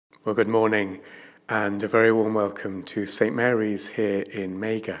Well, good morning and a very warm welcome to St. Mary's here in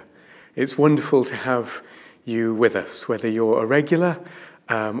Magor. It's wonderful to have you with us, whether you're a regular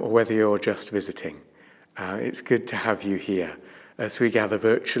or whether you're just visiting. It's good to have you here as we gather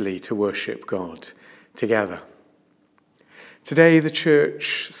virtually to worship God together. Today the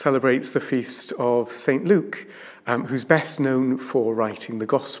Church celebrates the feast of St. Luke, who's best known for writing the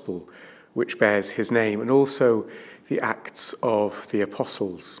Gospel, which bears his name, and also the Acts of the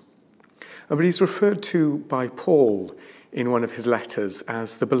Apostles. But he's referred to by Paul in one of his letters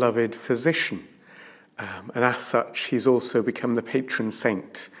as the beloved physician. And as such, he's also become the patron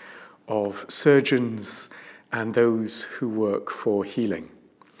saint of surgeons and those who work for healing.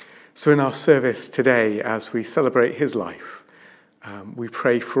 So in our service today, as we celebrate his life, we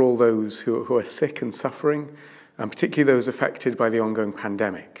pray for all those who are sick and suffering, and particularly those affected by the ongoing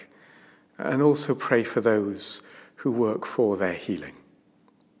pandemic, and also pray for those who work for their healing.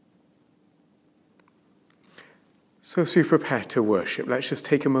 So as we prepare to worship, let's just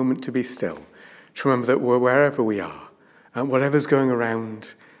take a moment to be still, to remember that wherever we are, and whatever's going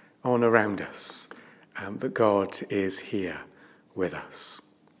around us, that God is here with us.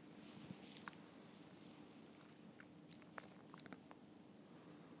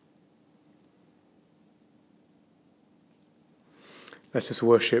 Let us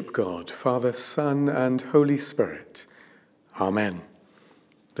worship God, Father, Son, and Holy Spirit. Amen.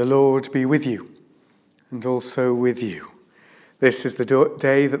 The Lord be with you, and also with you. This is the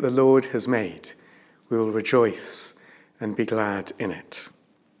day that the Lord has made. We will rejoice and be glad in it.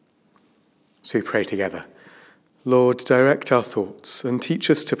 So we pray together. Lord, direct our thoughts and teach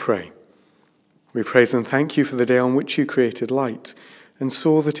us to pray. We praise and thank you for the day on which you created light and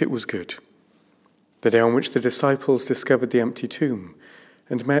saw that it was good. The day on which the disciples discovered the empty tomb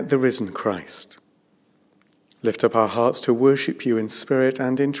and met the risen Christ. Lift up our hearts to worship you in spirit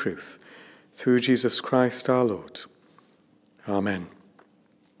and in truth, through Jesus Christ our Lord. Amen.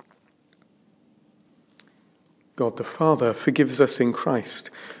 God the Father forgives us in Christ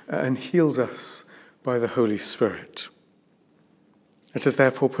and heals us by the Holy Spirit. Let us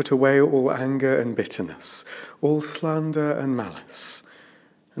therefore put away all anger and bitterness, all slander and malice,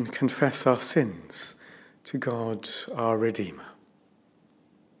 and confess our sins to God our Redeemer.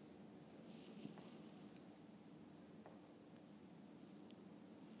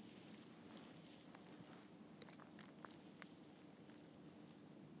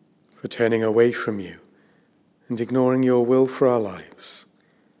 For turning away from you and ignoring your will for our lives.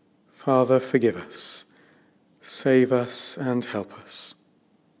 Father, forgive us, save us, and help us.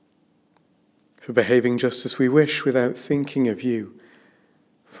 For behaving just as we wish without thinking of you.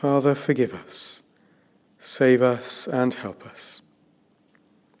 Father, forgive us, save us, and help us.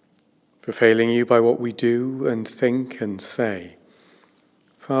 For failing you by what we do and think and say.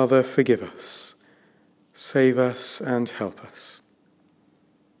 Father, forgive us, save us, and help us.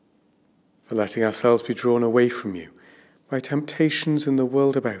 For letting ourselves be drawn away from you by temptations in the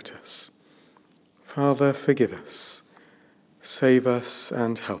world about us. Father, forgive us, save us,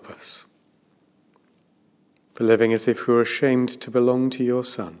 and help us. For living as if we were ashamed to belong to your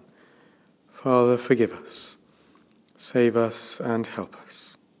Son. Father, forgive us, save us, and help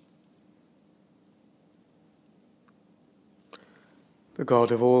us. The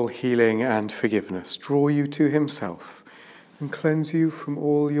God of all healing and forgiveness, draw you to himself and cleanse you from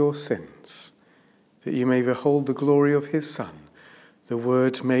all your sins, that you may behold the glory of his Son, the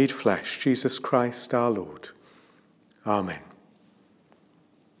Word made flesh, Jesus Christ our Lord. Amen.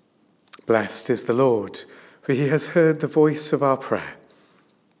 Blessed is the Lord, for he has heard the voice of our prayer.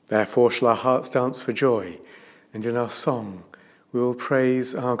 Therefore shall our hearts dance for joy, and in our song we will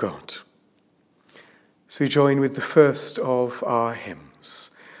praise our God. So we join with the first of our hymns,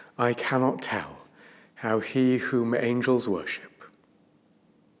 I Cannot Tell How He Whom Angels Worship.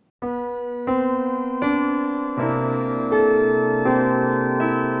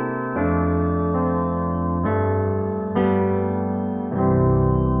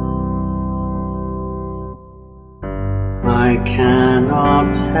 I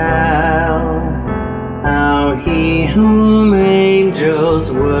cannot tell how he whom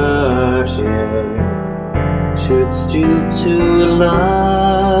angels worship should stoop to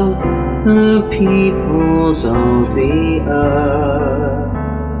love the peoples of the earth,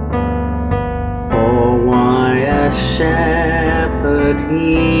 or why a shepherd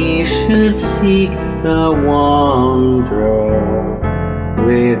he should seek the wanderer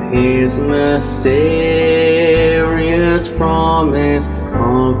with his mysterious promise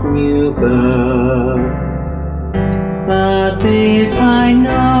of new birth. But this I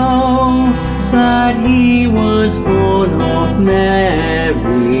know, that he was born of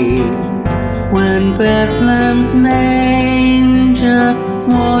Mary, when Bethlehem's manger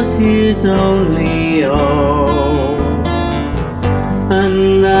was his only own,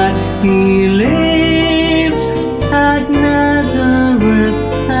 and that he lived at Nazareth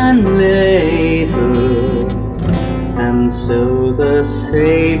and labored, and so the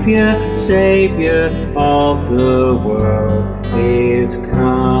Saviour of the world is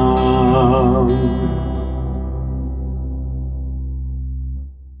come.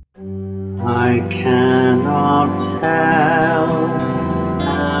 I cannot tell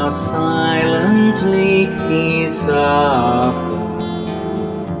how silently he suffered,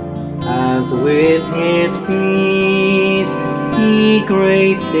 as with his peace he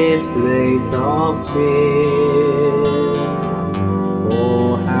graced this place of tears.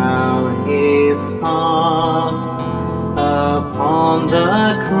 Oh, how his heart upon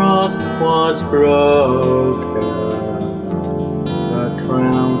the cross was broken, the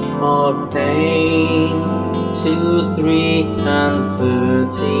crown of pain to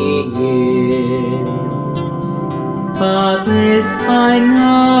 33 years. But this I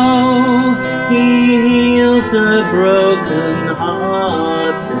know, he heals the broken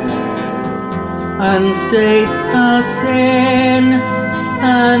hearted, and stays our sin,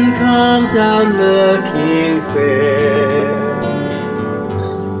 and comes out looking fair,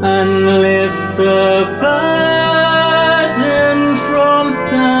 and lifts the burden from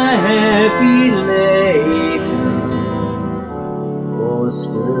the heavy laden. For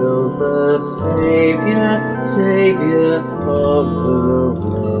still the Saviour of the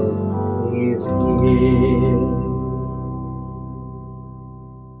world is here.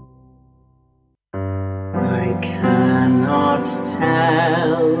 I cannot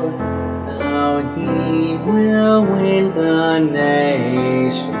tell how he will win the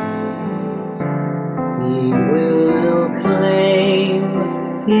nations. He will claim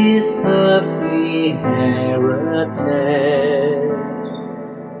his earthly heritage,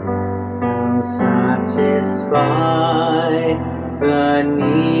 will satisfy the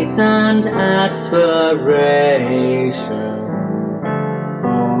needs and aspirations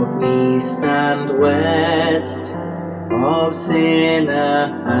of east and west, of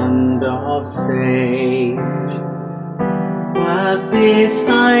sinner and of sage. But this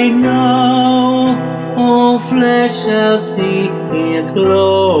I know, all flesh shall see his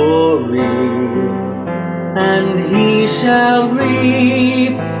glory, and he shall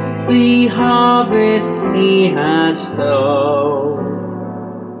reap the harvest he has sown.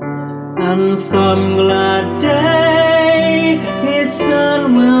 And some glad day his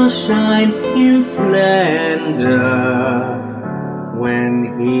sun will shine in splendor, when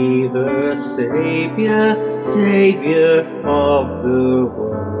he, the Saviour of the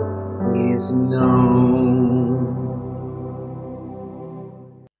world, is known.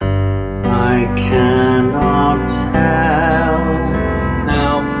 I cannot tell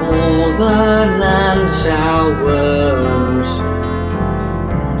how all the land shall worship,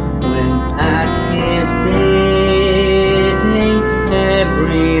 when at his bidding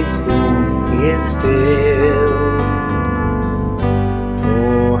every storm is still.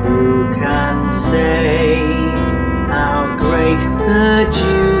 For who can say how great the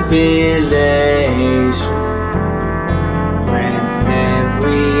jubilation, when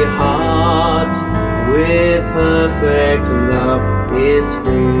every heart with perfect love is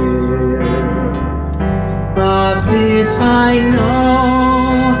filled. But this I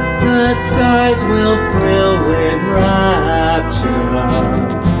know, the skies will thrill with rapture,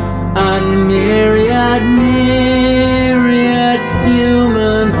 and myriad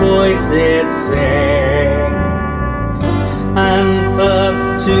human voices sing, and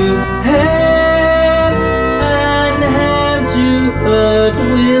earth to heaven and heaven to earth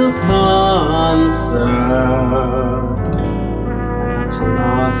will answer. At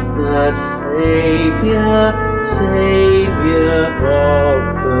last the Saviour of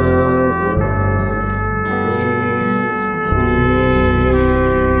the world is here.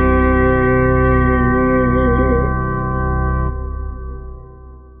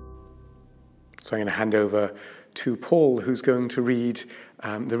 So I'm going to hand over to Paul, who's going to read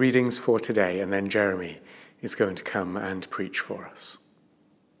the readings for today, and then Jeremy is going to come and preach for us.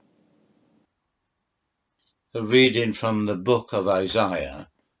 A reading from the book of Isaiah,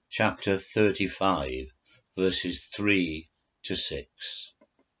 chapter 35, verses 3 to 6.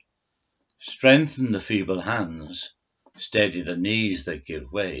 Strengthen the feeble hands, steady the knees that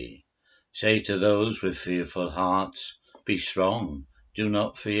give way. Say to those with fearful hearts, be strong, do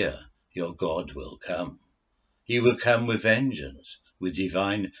not fear, your God will come. He will come with vengeance, with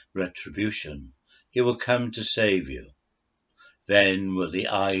divine retribution. He will come to save you. Then will the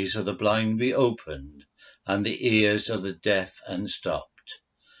eyes of the blind be opened, and the ears of the deaf unstopped.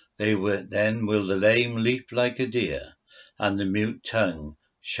 Then will the lame leap like a deer, and the mute tongue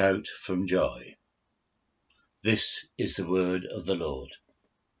shout from joy. This is the word of the Lord.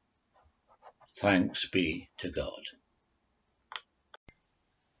 Thanks be to God.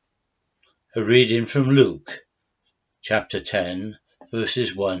 A reading from Luke, chapter 10,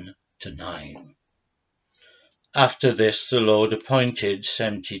 verses 1 to 9. After this the Lord appointed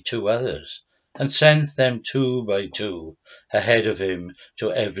 72 others, and sent them 2 by 2 ahead of him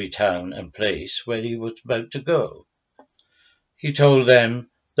to every town and place where he was about to go. He told them,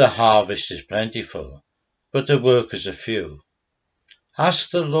 "The harvest is plentiful, but the workers are few. Ask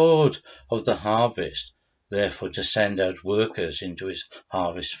the Lord of the harvest, therefore, to send out workers into his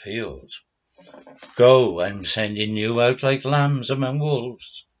harvest fields. Go, I'm sending you out like lambs among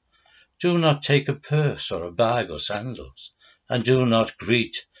wolves. Do not take a purse or a bag or sandals, and do not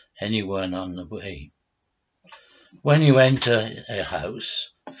greet anyone on the way. When you enter a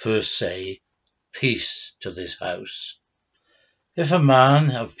house, first say, 'Peace to this house.' If a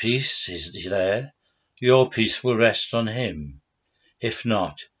man of peace is there, your peace will rest on him. If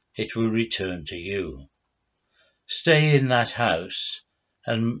not, it will return to you. Stay in that house,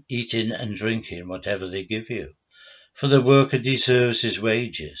 and eating and drinking whatever they give you, for the worker deserves his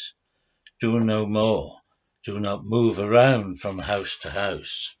wages. Do no more. Do not move around from house to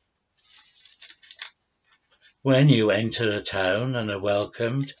house. When you enter a town and are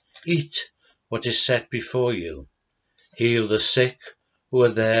welcomed, eat what is set before you. Heal the sick who are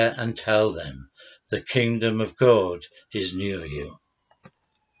there and tell them, the kingdom of God is near you."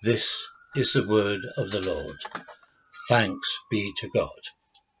 This is the word of the Lord. Thanks be to God.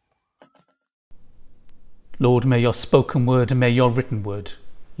 Lord, may your spoken word and may your written word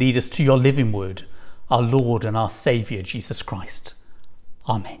lead us to your living word, our Lord and our Saviour, Jesus Christ.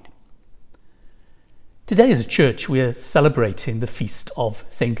 Amen. Today as a church we are celebrating the feast of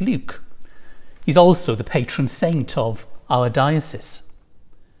St. Luke. He's also the patron saint of our diocese.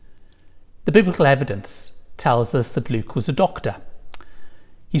 The biblical evidence tells us that Luke was a doctor.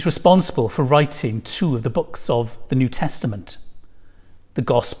 He's responsible for writing 2 of the books of the New Testament, the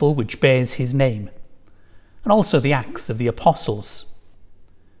Gospel which bears his name, and also the Acts of the Apostles.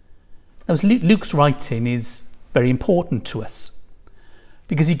 Now, Luke's writing is very important to us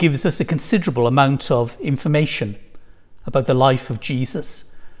because he gives us a considerable amount of information about the life of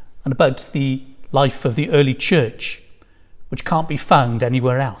Jesus and about the life of the early church, which can't be found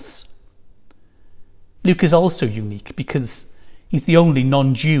anywhere else. Luke is also unique because he's the only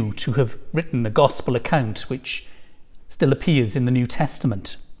non-Jew to have written a gospel account which still appears in the New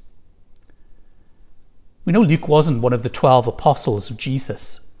Testament. We know Luke wasn't one of the 12 apostles of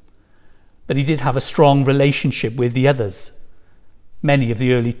Jesus, but he did have a strong relationship with the others, many of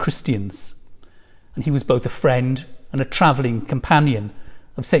the early Christians, and he was both a friend and a travelling companion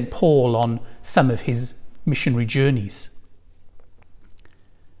of St. Paul on some of his missionary journeys.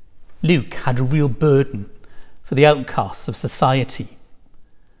 Luke had a real burden for the outcasts of society.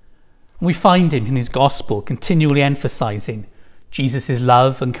 And we find him in his gospel continually emphasising Jesus'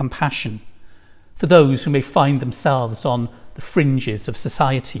 love and compassion for those who may find themselves on the fringes of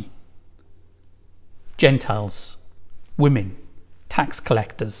society. Gentiles, women, tax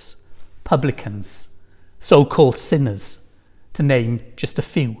collectors, publicans, so-called sinners, to name just a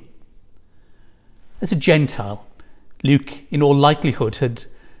few. As a Gentile, Luke in all likelihood had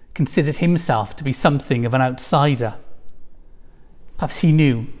considered himself to be something of an outsider. Perhaps he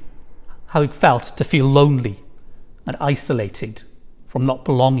knew how it felt to feel lonely and isolated from not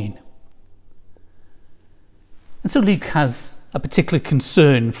belonging. And so Luke has a particular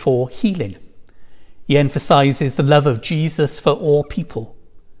concern for healing. He emphasises the love of Jesus for all people.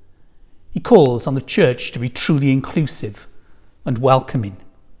 He calls on the church to be truly inclusive and welcoming.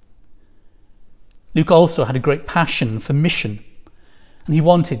 Luke also had a great passion for mission, and he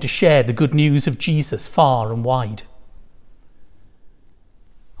wanted to share the good news of Jesus far and wide.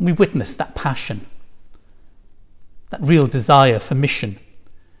 And we witness that passion, that real desire for mission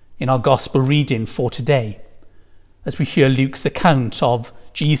in our gospel reading for today, as we hear Luke's account of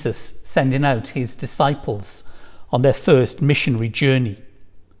Jesus sending out his disciples on their first missionary journey.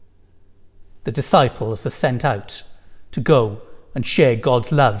 The disciples are sent out to go and share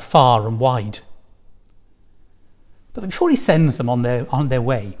God's love far and wide. But before he sends them on their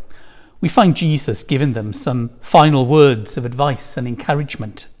way, we find Jesus giving them some final words of advice and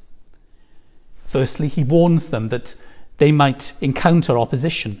encouragement. Firstly, he warns them that they might encounter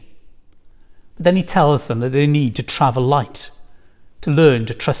opposition. But then he tells them that they need to travel light, to learn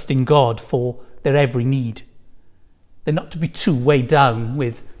to trust in God for their every need. They're not to be too weighed down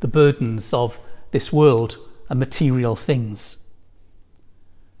with the burdens of this world and material things.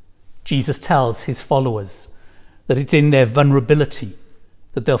 Jesus tells his followers that it's in their vulnerability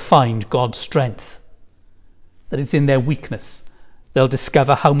that they'll find God's strength, that it's in their weakness they'll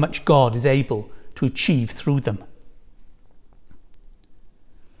discover how much God is able to achieve through them.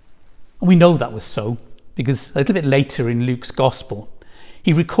 And we know that was so because a little bit later in Luke's Gospel,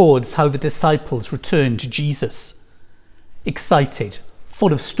 he records how the disciples returned to Jesus, excited,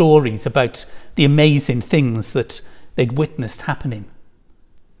 full of stories about the amazing things that they'd witnessed happening.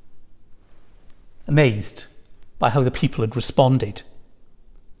 Amazed by how the people had responded.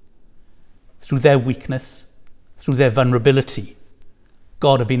 Through their weakness, through their vulnerability,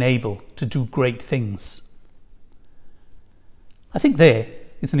 God had been able to do great things. I think there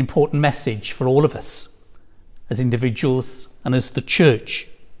is an important message for all of us, as individuals and as the church.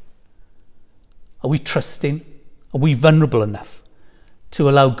 Are we trusting? Are we vulnerable enough to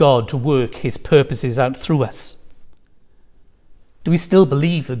allow God to work his purposes out through us? Do we still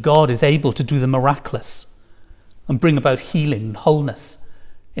believe that God is able to do the miraculous and bring about healing and wholeness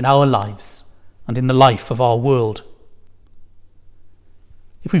in our lives and in the life of our world?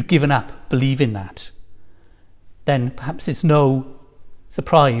 If we've given up believing that, then perhaps it's no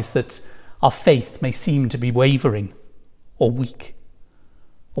surprise that our faith may seem to be wavering or weak,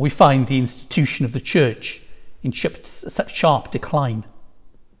 or we find the institution of the church in such sharp decline.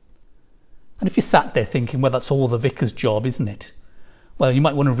 And if you sat there thinking, well, that's all the vicar's job, isn't it? Well, you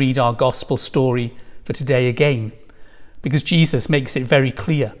might want to read our gospel story for today again, because Jesus makes it very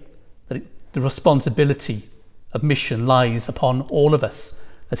clear that the responsibility of mission lies upon all of us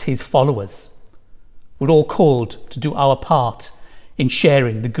as his followers. We're all called to do our part in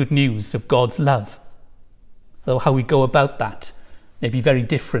sharing the good news of God's love, though how we go about that may be very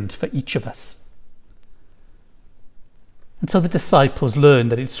different for each of us. And so the disciples learn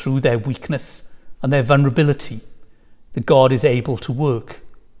that it's through their weakness and their vulnerability that God is able to work.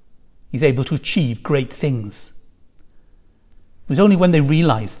 He's able to achieve great things. It was only when they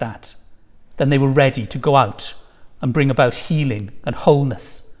realised that, then they were ready to go out and bring about healing and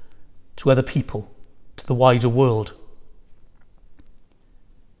wholeness to other people, to the wider world.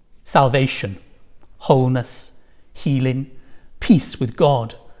 Salvation, wholeness, healing, peace with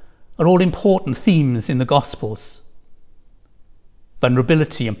God are all important themes in the Gospels.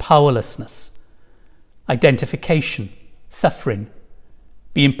 Vulnerability and powerlessness, identification, suffering,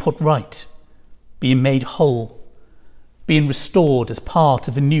 being put right, being made whole, being restored as part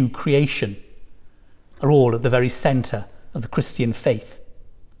of a new creation are all at the very centre of the Christian faith.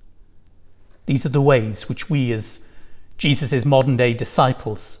 These are the ways which we as Jesus' modern day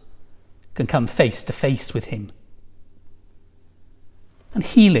disciples can come face to face with him. And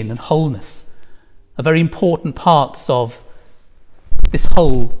healing and wholeness are very important parts of this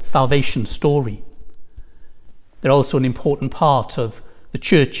whole salvation story. They're also an important part of the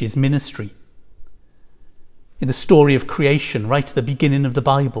church's ministry. In the story of creation, right at the beginning of the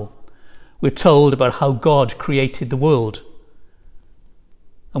Bible, we're told about how God created the world.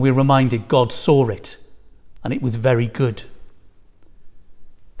 And we're reminded God saw it, and it was very good.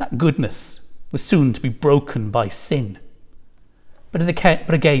 That goodness was soon to be broken by sin, but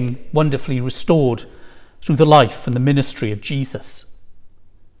again wonderfully restored through the life and the ministry of Jesus.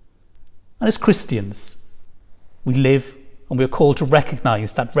 And as Christians, we live and we are called to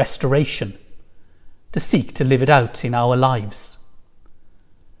recognise that restoration, to seek to live it out in our lives.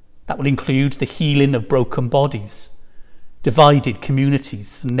 That will include the healing of broken bodies, divided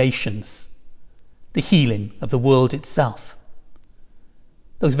communities and nations, the healing of the world itself.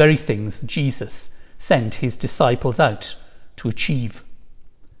 Those very things that Jesus sent his disciples out to achieve.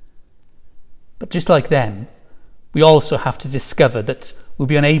 But just like them, we also have to discover that we'll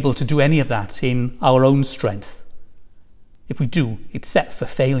be unable to do any of that in our own strength. If we do, it's set for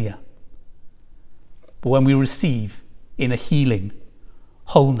failure. But when we receive inner healing,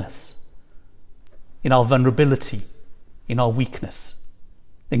 wholeness, in our vulnerability, in our weakness,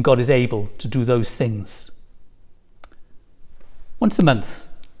 then God is able to do those things. Once a month,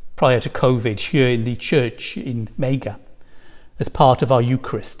 prior to COVID, here in the church in Magor, as part of our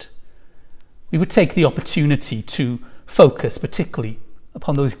Eucharist, we would take the opportunity to focus particularly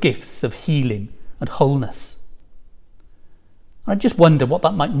upon those gifts of healing and wholeness. And I just wonder what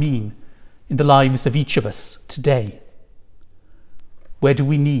that might mean in the lives of each of us today. Where do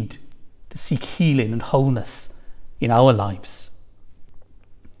we need to seek healing and wholeness in our lives?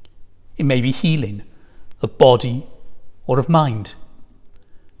 It may be healing of body or of mind,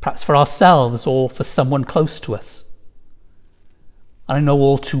 perhaps for ourselves or for someone close to us. And I know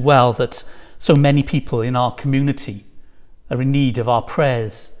all too well that so many people in our community are in need of our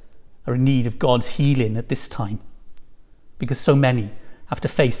prayers, are in need of God's healing at this time, because so many have to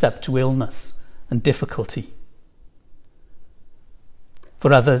face up to illness and difficulty.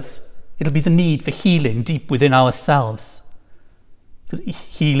 For others, it'll be the need for healing deep within ourselves, for the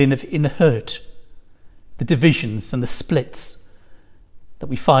healing of inner hurt, the divisions and the splits that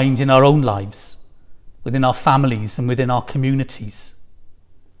we find in our own lives, within our families and within our communities.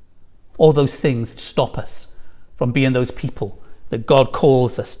 All those things that stop us from being those people that God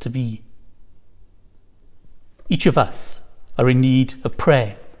calls us to be. Each of us are in need of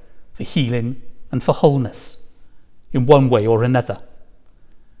prayer for healing and for wholeness in one way or another.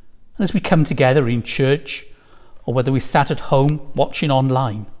 And as we come together in church, or whether we sat at home watching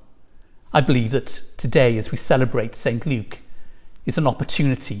online, I believe that today, as we celebrate St. Luke, is an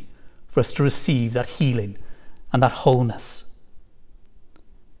opportunity for us to receive that healing and that wholeness.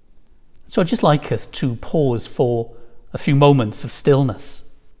 So I'd just like us to pause for a few moments of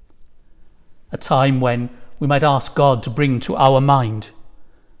stillness, a time when we might ask God to bring to our mind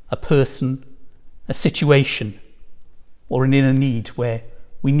a person, a situation, or an inner need where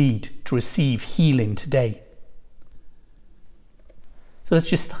we need to receive healing today. So let's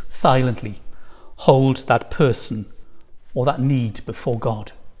just silently hold that person or that need before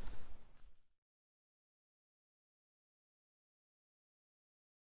God.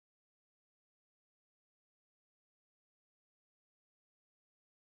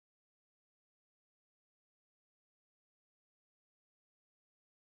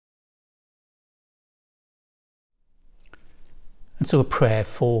 And so a prayer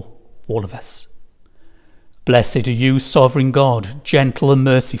for all of us. Blessed are you, sovereign God, gentle and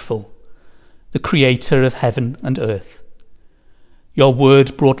merciful, the creator of heaven and earth. Your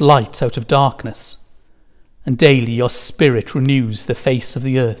word brought light out of darkness, and daily your spirit renews the face of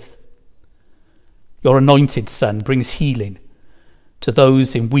the earth. Your anointed Son brings healing to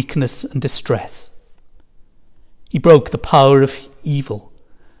those in weakness and distress. He broke the power of evil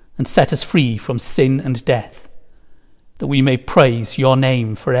and set us free from sin and death, that we may praise your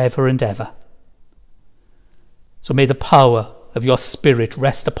name forever and ever. So may the power of your Spirit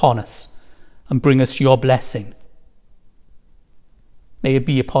rest upon us and bring us your blessing. May it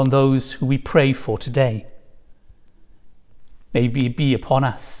be upon those who we pray for today. May it be upon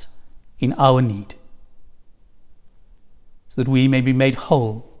us in our need, so that we may be made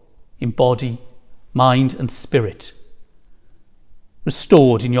whole in body, mind and spirit,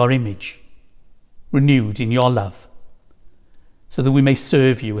 restored in your image, renewed in your love, so that we may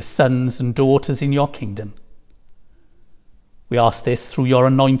serve you as sons and daughters in your kingdom. We ask this through your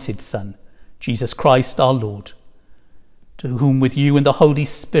anointed Son, Jesus Christ our Lord, to whom with you and the Holy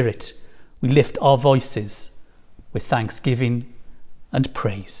Spirit we lift our voices with thanksgiving and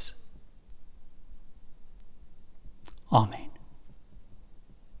praise. Amen.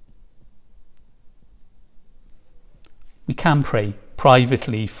 We can pray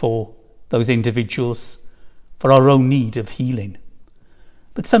privately for those individuals, for our own need of healing.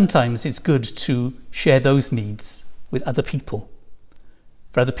 But sometimes it's good to share those needs with other people,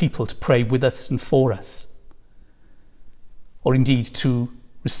 for other people to pray with us and for us, or indeed to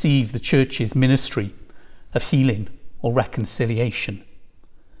receive the church's ministry of healing or reconciliation.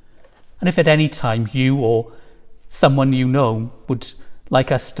 And if at any time you or someone you know would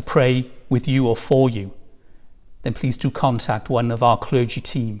like us to pray with you or for you, then please do contact one of our clergy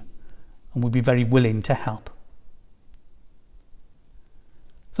team, and we'll be very willing to help.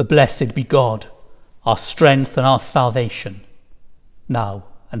 For blessed be God, our strength and our salvation, now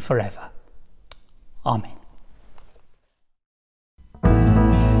and forever. Amen.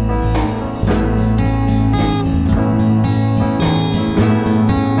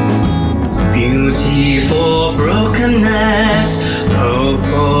 Beauty for brokenness, hope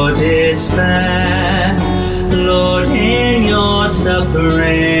for despair. Lord, in your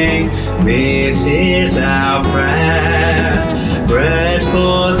suffering, this is our prayer. Bread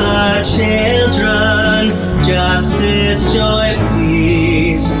for the children, justice, joy,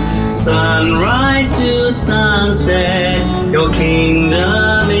 peace. Sunrise to sunset, your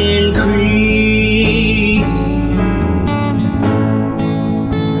kingdom increase.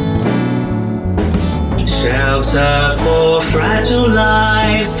 Shelter for fragile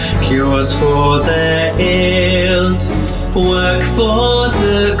lives, cures for their ills. Work for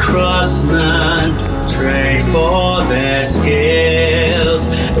the craftsmen, trade for their skills.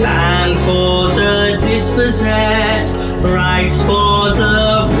 Land for the dispossessed, rights for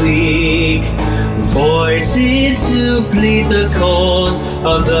the weak. Voices to plead the cause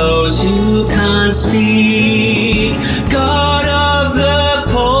of those who can't speak. God of the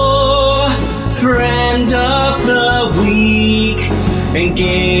and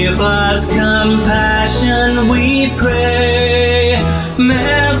give us compassion, we pray.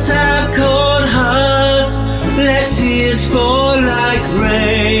 Melt our cold hearts, let tears fall like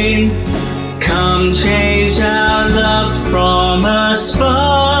rain. Come change our love from a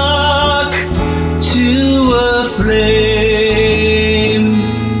spark to a flame.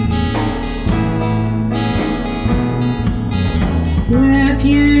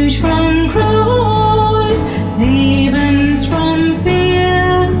 Refuge from crowds, havens from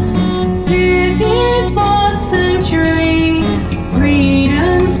fear, cities for sanctuary,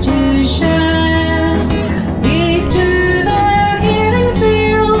 freedoms to share. Peace to the heathen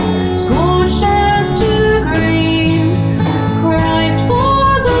fields, scorched earth to green. Christ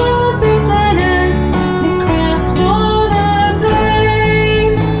for the bitterness, His cross for the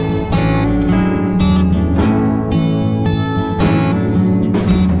pain.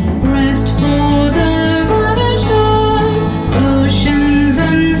 Rest for the ravaged earth, oceans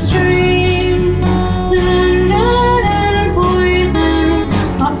and streams, plundered and poisoned,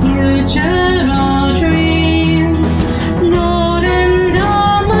 our future, our dreams. Lord, end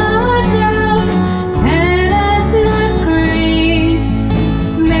our madness, carelessness, grief.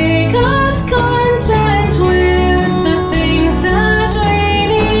 Make us content with the things that we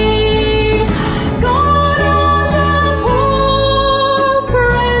need. God of the poor,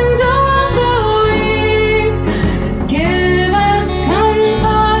 friend of the weak, give us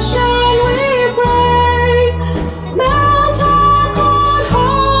compassion, we pray. Melt our cold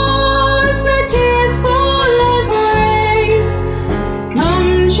hearts, let tears fall like rain.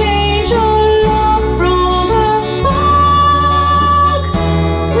 Come change our love from a spark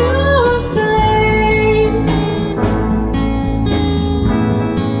to a flame.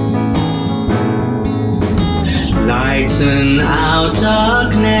 Lighten our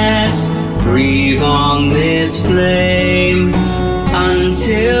darkness, breathe on this flame,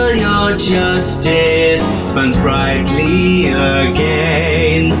 until your justice burns brightly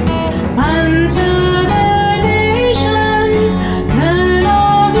again. Unto the nations, learn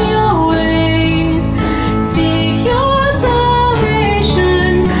of your ways, seek your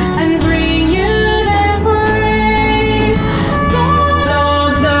salvation, and bring you their praise. God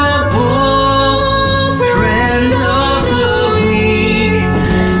Of the poor, friends of the weak,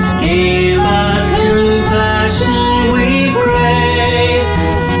 give us compassion, we pray.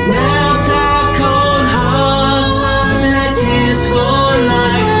 Melt our cold hearts, let tears fall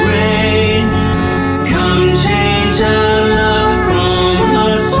like rain. Come change our love from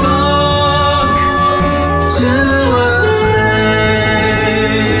a spark to a flame.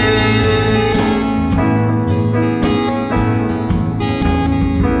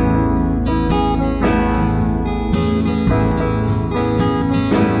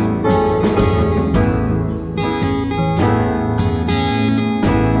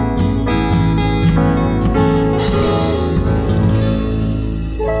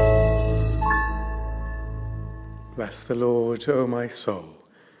 Bless the Lord, O my soul,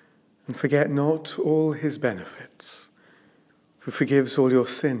 and forget not all His benefits, who forgives all your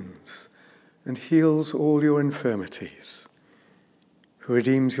sins and heals all your infirmities, who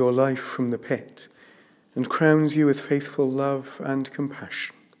redeems your life from the pit and crowns you with faithful love and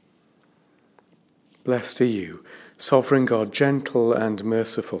compassion. Blessed are you, sovereign God, gentle and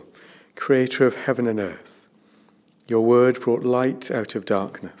merciful, creator of heaven and earth. Your word brought light out of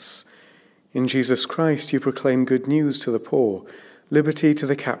darkness. In Jesus Christ you proclaim good news to the poor, liberty to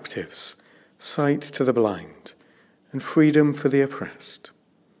the captives, sight to the blind, and freedom for the oppressed.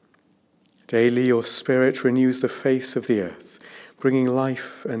 Daily your Spirit renews the face of the earth, bringing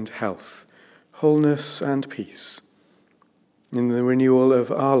life and health, wholeness and peace. In the renewal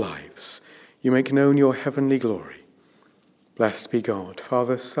of our lives, you make known your heavenly glory. Blessed be God,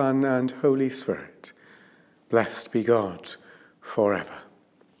 Father, Son, and Holy Spirit. Blessed be God forever.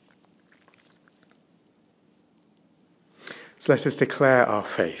 So let us declare our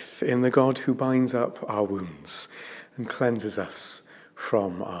faith in the God who binds up our wounds and cleanses us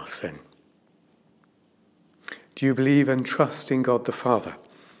from our sin. Do you believe and trust in God the Father,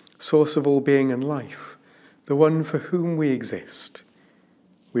 source of all being and life, the one for whom we exist?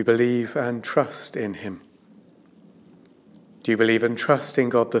 We believe and trust in him. Do you believe and trust in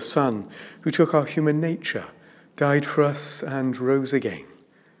God the Son, who took our human nature, died for us and rose again?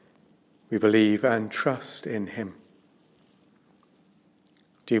 We believe and trust in him.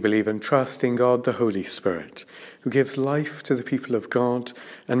 Do you believe and trust in God the Holy Spirit, who gives life to the people of God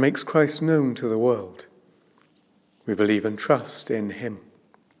and makes Christ known to the world? We believe and trust in him.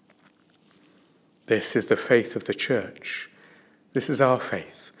 This is the faith of the Church. This is our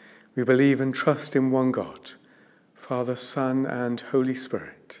faith. We believe and trust in one God, Father, Son, and Holy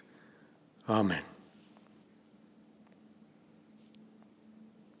Spirit. Amen.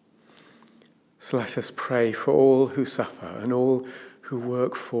 So let us pray for all who suffer and all who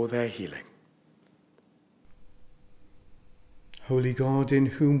work for their healing. Holy God, in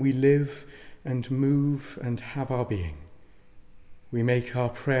whom we live and move and have our being, we make our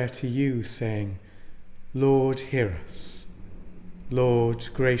prayer to you, saying, Lord, hear us. Lord,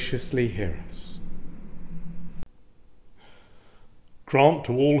 graciously hear us. Grant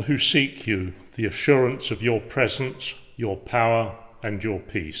to all who seek you the assurance of your presence, your power, and your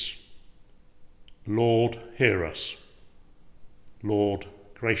peace. Lord, hear us. Lord,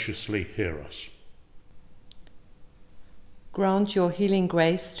 graciously hear us. Grant your healing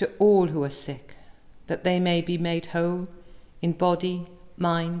grace to all who are sick, that they may be made whole in body,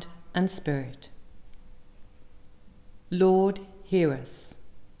 mind, and spirit. Lord, hear us.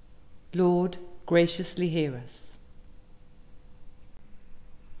 Lord, graciously hear us.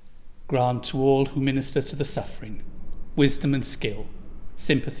 Grant to all who minister to the suffering wisdom and skill,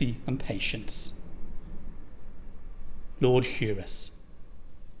 sympathy and patience. Lord, hear us.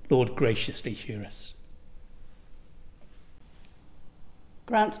 Lord, graciously hear us.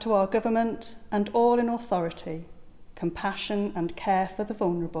 Grant to our government and all in authority compassion and care for the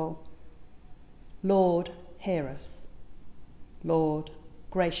vulnerable. Lord, hear us. Lord,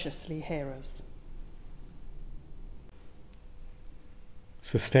 graciously hear us.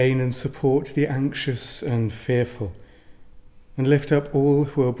 Sustain and support the anxious and fearful, and lift up all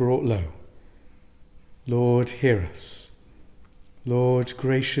who are brought low. Lord, hear us. Lord,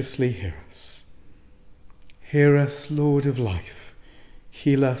 graciously hear us. Hear us, Lord of life.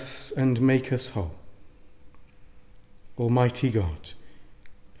 Heal us and make us whole. Almighty God,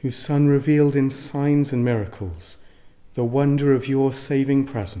 whose Son revealed in signs and miracles the wonder of your saving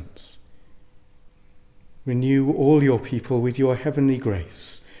presence, renew all your people with your heavenly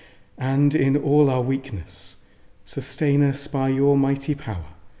grace, and in all our weakness, sustain us by your mighty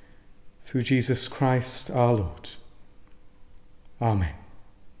power, through Jesus Christ our Lord. Amen.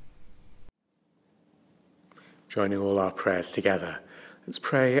 Joining all our prayers together, let's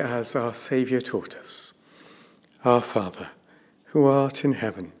pray as our Saviour taught us. Our Father, who art in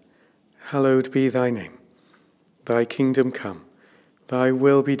heaven, hallowed be thy name. Thy kingdom come, thy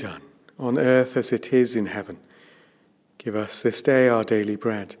will be done, on earth as it is in heaven. Give us this day our daily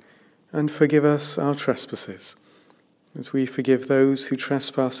bread, and forgive us our trespasses, as we forgive those who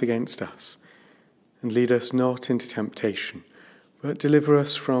trespass against us. And lead us not into temptation, but deliver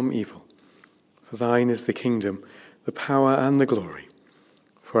us from evil. For thine is the kingdom, the power, and the glory,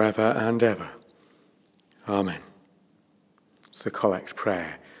 forever and ever. Amen. It's the collect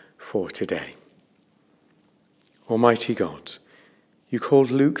prayer for today. Almighty God, you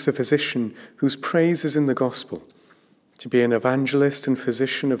called Luke the physician, whose praise is in the gospel, to be an evangelist and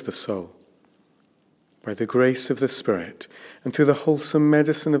physician of the soul. By the grace of the Spirit, and through the wholesome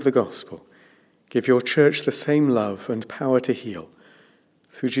medicine of the gospel, give your church the same love and power to heal,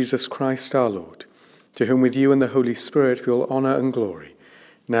 through Jesus Christ our Lord, to whom with you and the Holy Spirit we all honour and glory,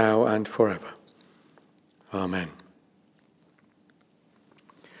 now and forever. Amen.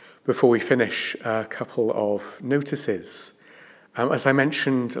 Before we finish, a couple of notices. As I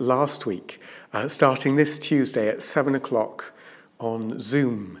mentioned last week, starting this Tuesday at 7 o'clock on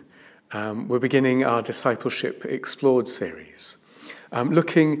Zoom, we're beginning our Discipleship Explored series.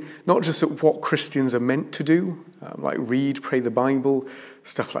 Looking not just at what Christians are meant to do, like read, pray the Bible,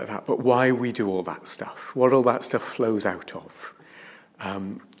 stuff like that, but why we do all that stuff, what all that stuff flows out of.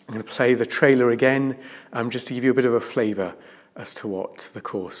 I'm going to play the trailer again, just to give you a bit of a flavour as to what the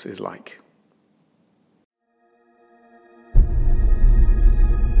course is like.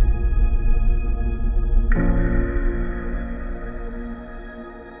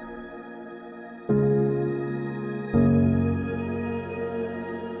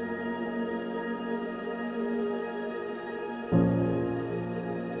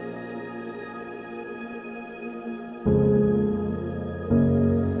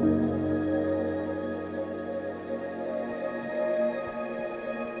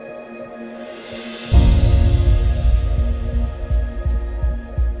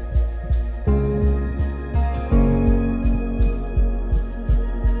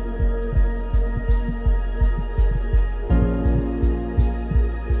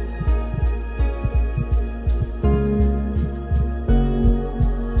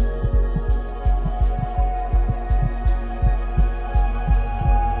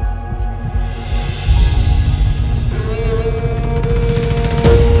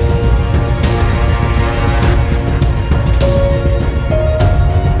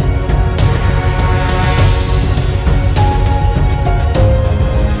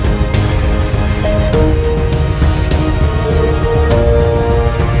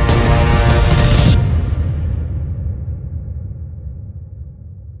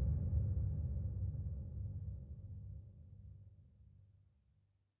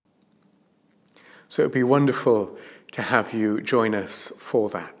 So it would be wonderful to have you join us for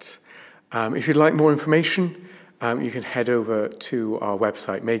that. If you'd like more information, you can head over to our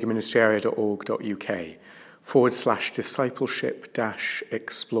website,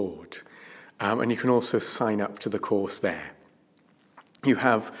 magorministeriarea.org.uk/discipleship-explored. And you can also sign up to the course there. You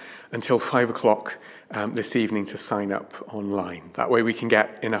have until 5 o'clock this evening to sign up online. That way we can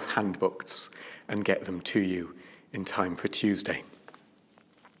get enough handbooks and get them to you in time for Tuesday.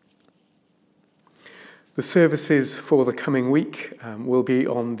 The services for the coming week will be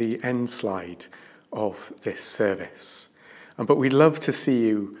on the end slide of this service. But we'd love to see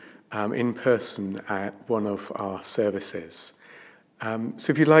you in person at one of our services.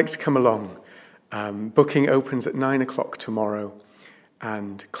 So if you'd like to come along, booking opens at 9 o'clock tomorrow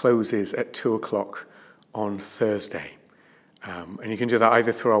and closes at 2 o'clock on Thursday. And you can do that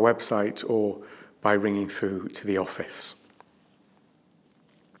either through our website or by ringing through to the office.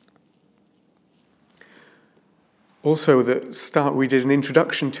 Also, we did an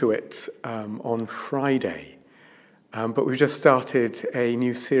introduction to it on Friday, but we've just started a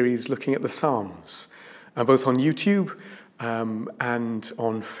new series looking at the Psalms, both on YouTube and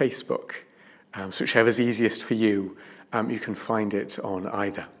on Facebook. So whichever's easiest for you, you can find it on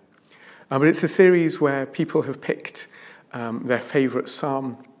either. But it's a series where people have picked their favourite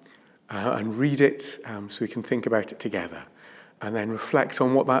psalm and read it so we can think about it together and then reflect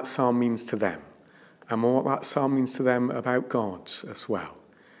on what that psalm means to them and what that psalm means to them about God as well.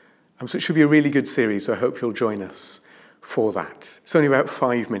 So it should be a really good series, so I hope you'll join us for that. It's only about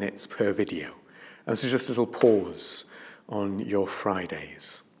 5 minutes per video, so just a little pause on your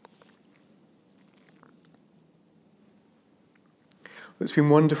Fridays. It's been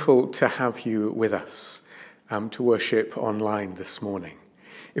wonderful to have you with us to worship online this morning.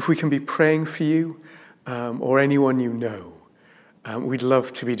 If we can be praying for you or anyone you know, we'd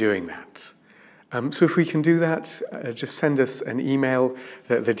love to be doing that. So if we can do that, just send us an email.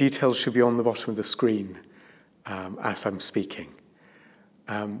 The details should be on the bottom of the screen as I'm speaking.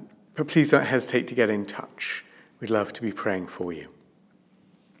 But please don't hesitate to get in touch. We'd love to be praying for you.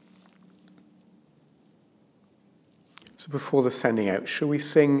 So before the sending out, shall we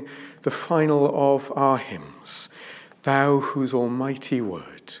sing the final of our hymns? Thou whose almighty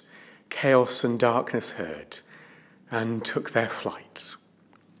word chaos and darkness heard and took their flight.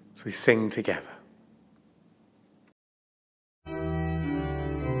 So we sing together.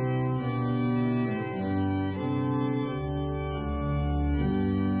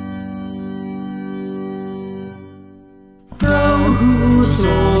 Thou whose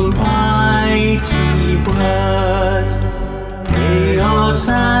almighty word chaos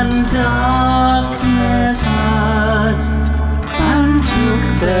and darkness heard and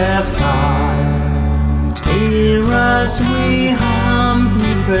took their flight. Hear us, we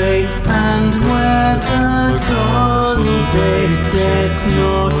humbly pray, and where the dazzled day gets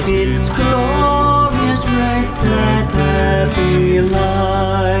not its glorious ray, let there be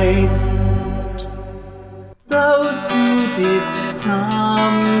light. Those who didst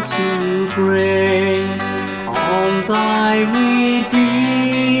come to bring on thy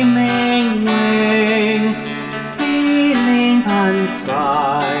redeeming wing healing and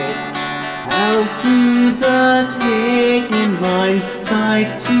sight, help to the sick in mind, sight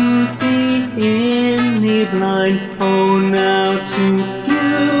to the inly blind. Oh, now to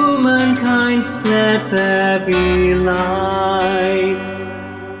humankind let there be light.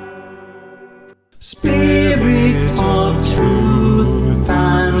 Spirit of truth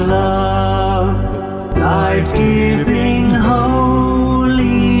and love, life-giving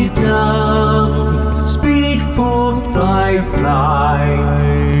holy dove, speed forth thy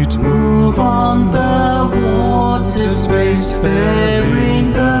flight, move on the water space,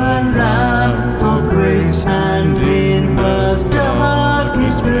 bearing the lamp of grace, and in earth's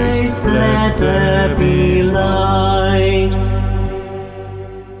darkest place let there be light.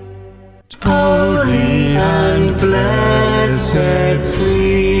 Holy and blessed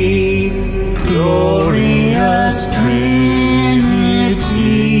three, glorious Trinity,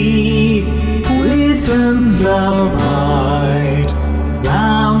 wisdom, love, might,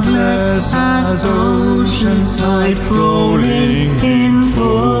 boundless as ocean's tide, rolling in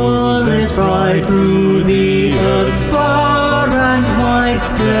fullest pride through the earth far and wide,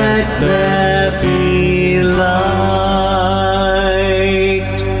 let there be light.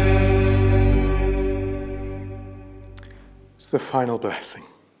 The final blessing.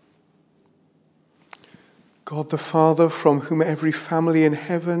 God the Father, from whom every family in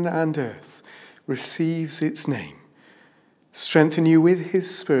heaven and earth receives its name, strengthen you with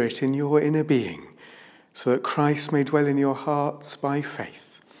his Spirit in your inner being, so that Christ may dwell in your hearts by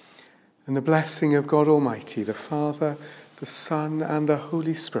faith, And the blessing of God Almighty, the Father, the Son, and the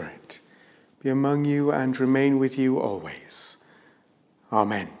Holy Spirit be among you and remain with you always.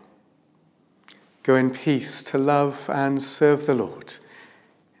 Amen. Go in peace to love and serve the Lord.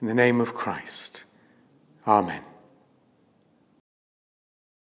 In the name of Christ. Amen.